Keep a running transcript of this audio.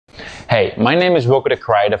Hey, my name is Wilco de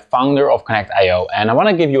Kraai, the founder of Connect.io, and I want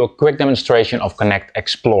to give you a quick demonstration of Connect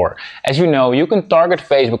Explore. As you know, you can target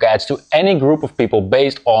Facebook ads to any group of people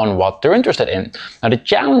based on what they're interested in. Now, the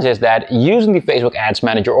challenge is that using the Facebook Ads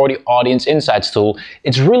Manager or the Audience Insights tool,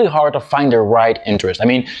 it's really hard to find the right interest. I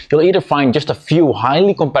mean, you'll either find just a few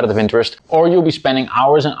highly competitive interests, or you'll be spending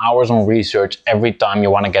hours and hours on research every time you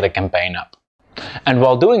want to get a campaign up. And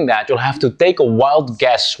while doing that, you'll have to take a wild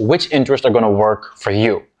guess which interests are going to work for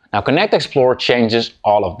you. Now, Connect Explore changes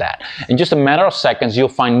all of that. In just a matter of seconds, you'll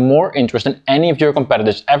find more interest than any of your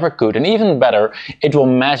competitors ever could. And even better, it will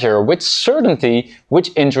measure with certainty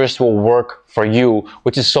which interest will work for you,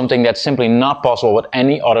 which is something that's simply not possible with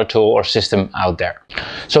any other tool or system out there.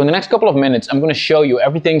 So in the next couple of minutes, I'm going to show you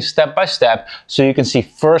everything step by step so you can see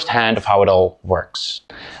firsthand of how it all works.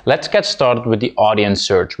 Let's get started with the audience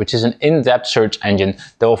search, which is an in-depth search engine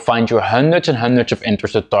that will find you hundreds and hundreds of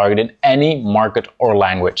interests to target in any market or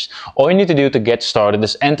language. All you need to do to get started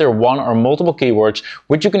is enter one or multiple keywords,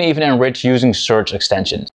 which you can even enrich using search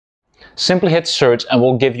extensions. Simply hit search and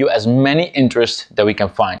we'll give you as many interests that we can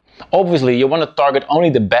find. Obviously, you want to target only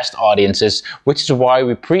the best audiences, which is why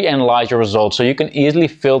we pre-analyze your results so you can easily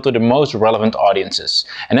filter the most relevant audiences.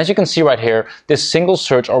 And as you can see right here, this single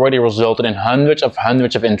search already resulted in hundreds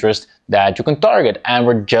of interests that you can target, and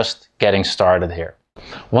we're just getting started here.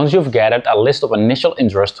 Once you've gathered a list of initial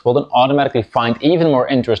interests, we'll then automatically find even more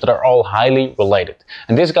interests that are all highly related.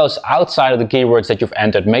 And this goes outside of the keywords that you've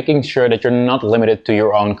entered, making sure that you're not limited to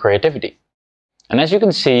your own creativity. And as you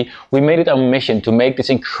can see, we made it our mission to make this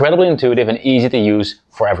incredibly intuitive and easy to use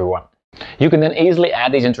for everyone. You can then easily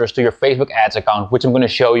add these interests to your Facebook ads account, which I'm going to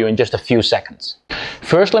show you in just a few seconds.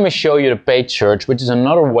 First, let me show you the page search, which is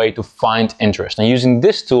another way to find interest. And using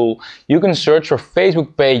this tool, you can search for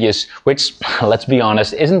Facebook pages, which, let's be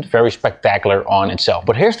honest, isn't very spectacular on itself.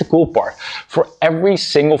 But here's the cool part. For every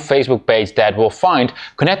single Facebook page that we'll find,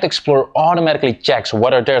 Connect Explore automatically checks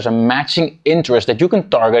whether there's a matching interest that you can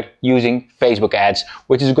target using Facebook ads,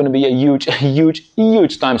 which is going to be a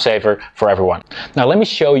huge time saver for everyone. Now, let me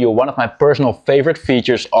show you one of my personal favorite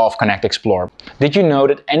features of Connect Explore. Did you know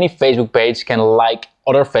that any Facebook page can like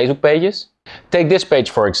other Facebook pages? Take this page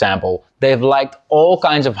for example. They've liked all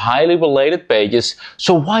kinds of highly related pages,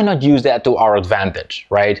 so why not use that to our advantage,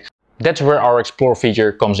 right? That's where our Explore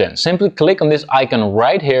feature comes in. Simply click on this icon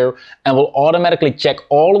right here and we'll automatically check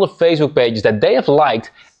all of the Facebook pages that they have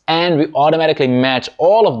liked, and we automatically match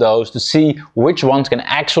all of those to see which ones can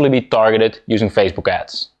actually be targeted using Facebook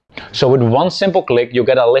ads. So with one simple click, you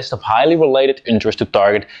get a list of highly related interests to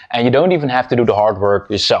target, and you don't even have to do the hard work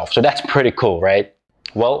yourself. So that's pretty cool, right?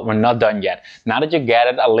 Well, we're not done yet. Now that you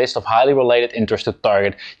gathered a list of highly related interests to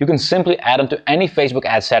target, you can simply add them to any Facebook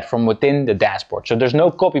ad set from within the dashboard. So there's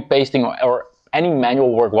no copy pasting or any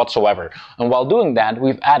manual work whatsoever. And while doing that,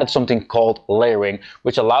 we've added something called layering,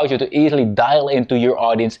 which allows you to easily dial into your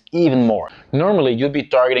audience even more. Normally, you'd be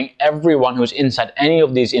targeting everyone who's inside any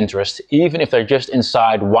of these interests, even if they're just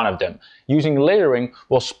inside one of them. Using layering,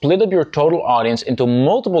 we'll split up your total audience into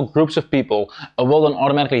multiple groups of people and will then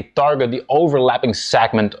automatically target the overlapping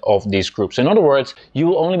segment of these groups. In other words, you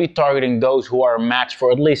will only be targeting those who are a match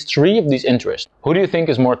for at least 3 of these interests. Who do you think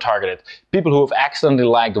is more targeted? People who have accidentally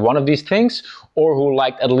liked one of these things, or who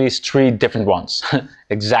liked at least 3 different ones?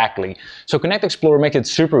 Exactly. So Connect Explore makes it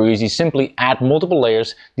super easy. Simply add multiple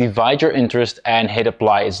layers, divide your interest, and hit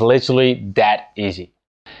apply. It's literally that easy.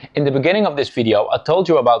 In the beginning of this video, I told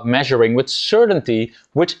you about measuring with certainty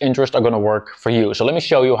which interests are going to work for you. So let me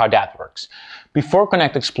show you how that works. Before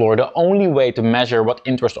Connect Explore, the only way to measure what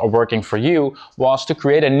interests are working for you was to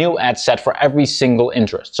create a new ad set for every single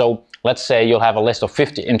interest. So let's say you'll have a list of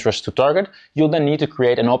 50 interests to target. You'll then need to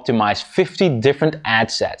create and optimize 50 different ad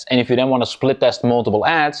sets. And if you then want to split test multiple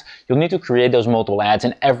ads, you'll need to create those multiple ads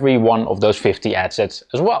in every one of those 50 ad sets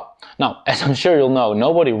as well. Now, as I'm sure you'll know,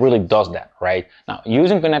 nobody really does that, right? Now,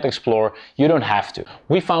 using Connect Explore, you don't have to.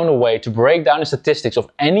 We found a way to break down the statistics of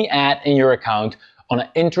any ad in your account on an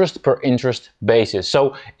interest per interest basis.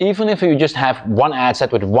 So even if you just have one ad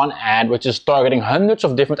set with one ad, which is targeting hundreds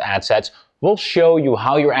of different ad sets, we'll show you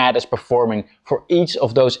how your ad is performing for each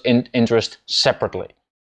of those interests separately.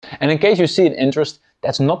 And in case you see an interest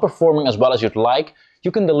that's not performing as well as you'd like,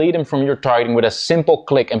 you can delete them from your targeting with a simple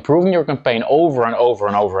click, improving your campaign over and over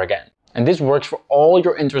and over again. And this works for all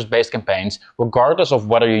your interest-based campaigns, regardless of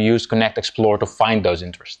whether you use Connect Explore to find those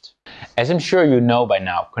interests. As I'm sure you know by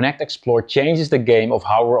now, Connect Explore changes the game of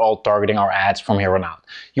how we're all targeting our ads from here on out.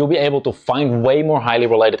 You'll be able to find way more highly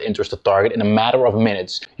related interests to target in a matter of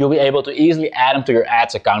minutes. You'll be able to easily add them to your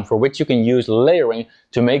ads account, for which you can use layering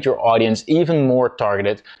to make your audience even more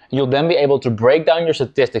targeted. You'll then be able to break down your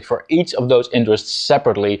statistics for each of those interests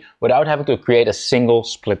separately without having to create a single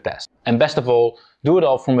split test. And best of all, do it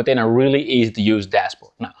all from within a really easy to use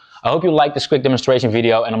dashboard. Now, I hope you liked this quick demonstration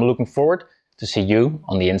video, and I'm looking forward to see you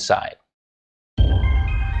on the inside.